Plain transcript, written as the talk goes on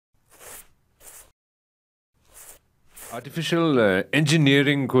Artificial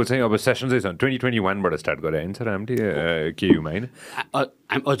इन्जिनियरिङको चाहिँ अब session चाहिँ छन् 2021बाट स्टार्ट गरे होइन सर हामीले केयुमा होइन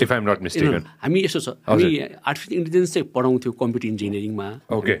इफ आइम नट मिस्टेकन हामी यसो छ हामी आर्टिफिसियल इन्टेलिजेन्स चाहिँ पढाउँथ्यौँ कम्प्युटर इन्जिनियरिङमा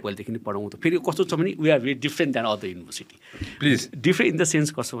पहिलेदेखि नै पढाउँथ्यौँ फेरि कस्तो छ भने we are very different then other university please different in the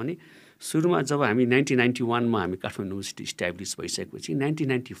sense कस्तो भने सुरुमा जब हामी 1991मा हामी काठमाडौँ युनिभर्सिटी इस्टाब्लिस भइसकेपछि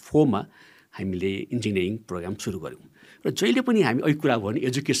 1994मा हामीले इन्जिनियरिङ प्रोग्राम सुरु गऱ्यौँ र जहिले पनि हामी अहिले कुरा भयो भने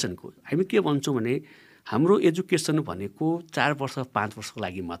एजुकेसनको हामी के भन्छौँ भने हाम्रो एजुकेसन भनेको 4 वर्ष 5 वर्षको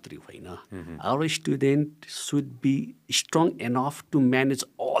लागि मात्रै होइन our student should be strong enough to manage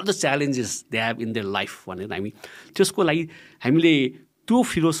all the challenges they have in their life भनेर हामी त्यसको लागि हामीले त्यो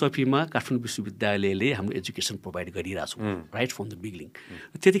फिलोसफीमा काठमाडौँ विश्वविद्यालयले हाम्रो एजुकेसन प्रोभाइड गरिरहेछौँ राइट फ्रम द बिगिनिङ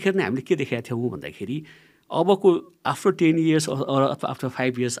त्यतिखेर नै हामीले के देखाएको थियौँ भन्दाखेरि अबको आफ्टर 10 इयर्स अथवा आफ्टर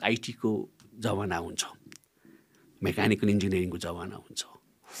 5 इयर्स आइटीको जमाना हुन्छ मेकानिकल इन्जिनियरिङको जमाना हुन्छ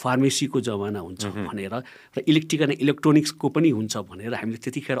फार्मेसीको जमाना हुन्छ भनेर र इलेक्ट्रिक एन्ड इलेक्ट्रोनिक्सको पनि हुन्छ भनेर हामीले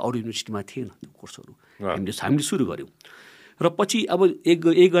त्यतिखेर अरू युनिभर्सिटीमा थिएन त्यो कोर्सहरू हामीले सुरु गऱ्यौँ र पछि अब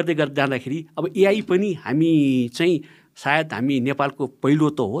एक गर्दै जाँदाखेरि अब एआई पनि हामी चाहिँ सायद हामी नेपालको पहिलो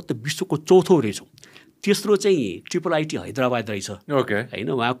त हो त विश्वको चौथो रहेछौँ तेस्रो चाहिँ ट्रिपल आइटी हैदराबाद रहेछ होइन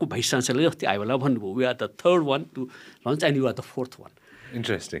उहाँको भाइस चान्सलरले अस्ति आयो होला भन्नुभयो we are the third one to lunch and you are the fourth one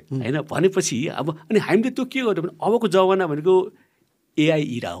interesting होइन भनेपछि अब अनि हामीले त्यो के गर्यो भने अबको जमाना भनेको एआई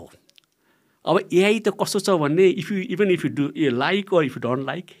इरा हो अब एआई त कस्तो छ भन्ने even if you do like or if you don't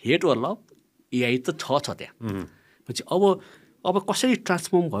like hate or love AI त छ त्यहाँ पछि अब कसरी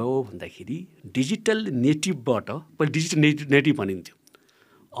ट्रान्सफर्म भयो भन्दाखेरि डिजिटल नेटिभबाट पहिले डिजिटल नेटिभ भनिन्थ्यो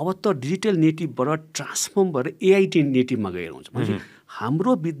अब त डिजिटल नेटिभबाट ट्रान्सफर्म भएर एआई नेटिभमा गएर हुन्छ भनेपछि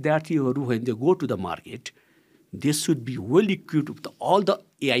हाम्रो विद्यार्थीहरू when they go to the market they should be well equipped with all the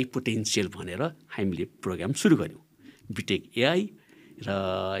AI potential भनेर हामीले प्रोग्राम सुरु गऱ्यौँ बिटेक एआई र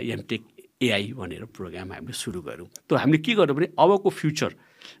एमटेक एआई भनेर प्रोग्राम हामीले सुरु गऱ्यौँ त हामीले के गर्यौँ भने अबको future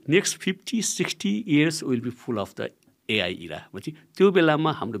next 50-60 years will be full of the AI इरा भनेपछि त्यो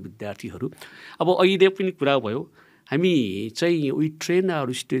बेलामा हाम्रो विद्यार्थीहरू अब अहिले पनि कुरा भयो हामी चाहिँ we train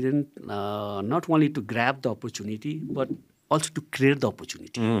our student not only to ग्राब the opportunity but also to create the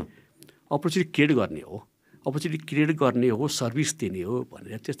opportunity opportunity create गर्ने हो अपर्च्युनिटी क्रिएट गर्ने हो सर्भिस दिने हो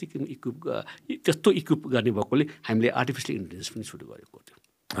भनेर त्यस्तो इक्विप गर्ने भएकोले हामीले आर्टिफिसियल इन्टेलिजेन्स पनि सुरु गरेको थियो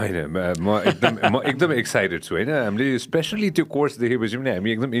होइन म एकदम एक्साइटेड छु होइन हामीले स्पेसली त्यो कोर्स देखेपछि पनि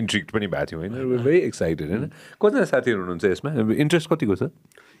हामी एकदम इन्ट्रिक्ट पनि भएको थियौँ होइन भेरी एक्साइटेड होइन कतिजना साथीहरू हुनुहुन्छ यसमा इन्ट्रेस्ट कतिको छ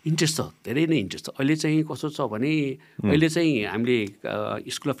इन्ट्रेस्ट छ धेरै नै इन्ट्रेस्ट छ अहिले चाहिँ कस्तो छ भने अहिले चाहिँ हामीले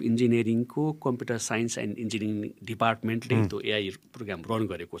school of इन्जिनियरिङको computer science and engineering डिपार्टमेन्टले त्यो एआई प्रोग्राम रन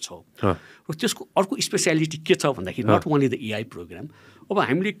गरेको छ र त्यसको अर्को स्पेसियालिटी के छ भन्दाखेरि not only the AI programme अब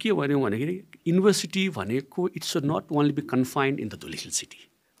हामीले के भन्यौँ भन्दाखेरि युनिभर्सिटी भनेको it's not only be confined in the धुली हिल सिटी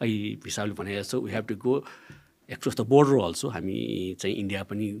अहिले हिसाबले भने जस्तो we have to go across the border also हामी चाहिँ इन्डिया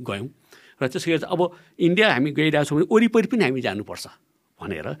पनि गयौँ र त्यसै गरी अब इन्डिया हामी गइरहेको छौँ भने वरिपरि पनि हामी जानुपर्छ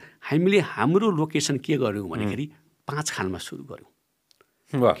भनेर हामीले हाम्रो लोकेसन के गर्यौँ भन्दाखेरि 5 खालमा सुरु गऱ्यौँ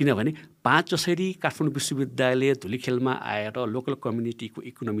किनभने 5 जसरी काठमाडौँ विश्वविद्यालय धुलीखेलमा आएर लोकल कम्युनिटीको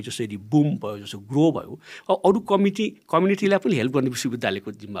इकोनोमी जसरी बुम भयो जसो ग्रो भयो अरू कम्युनिटीलाई पनि हेल्प गर्ने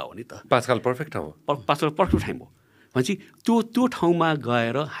विश्वविद्यालयको जिम्मा हो नि त 5 खाल पर्फेक्ट ठाउँ हो 5 खाल पर्फेक्ट ठाउँ हो भनेपछि त्यो ठाउँमा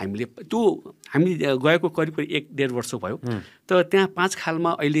गएर हामीले गएको करिब 1-1.5 वर्ष भयो तर त्यहाँ 5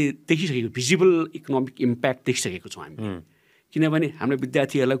 खालमा अहिले देखिसकेको भिजिबल इकोनोमिक इम्प्याक्ट देखिसकेको छौँ हामी किनभने हाम्रो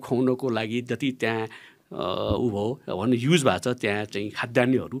विद्यार्थीहरूलाई खुवाउनको लागि जति त्यहाँ भयो भन्नु युज भएको छ त्यहाँ चाहिँ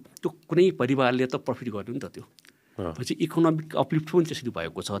खाद्यान्नहरू त्यो कुनै परिवारले त प्रफिट गर्नु नि त त्यो पछि इकोनोमिक अपलिफ्ट पनि त्यसरी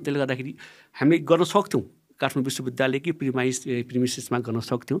भएको छ त्यसले गर्दाखेरि हामीले गर्न सक्थ्यौँ काठमाडौँ विश्वविद्यालयकै प्रिमिसेसमा गर्न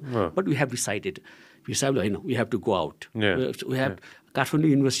सक्थ्यौँ बट वी हेभ डिसाइडेड हिसाबले होइन we have to go out we have Kathmandu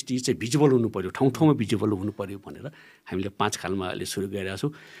university चाहिँ भिजिबल हुनु पऱ्यो ठाउँ भिजिबल हुनु पऱ्यो भनेर हामीले 5 खालमा अहिले सुरु गरिरहेको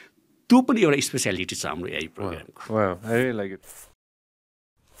छौँ त्यो पनि एउटा स्पेसियालिटी छ हाम्रो एआई प्रोग्रामको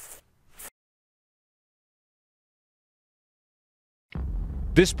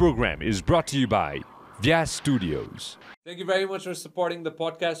This program is brought to you by Vyas Studios. Thank you very much for supporting the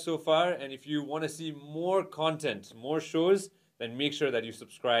podcast so far. And if you want to see more content, more shows, then make sure that you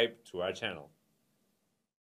subscribe to our channel.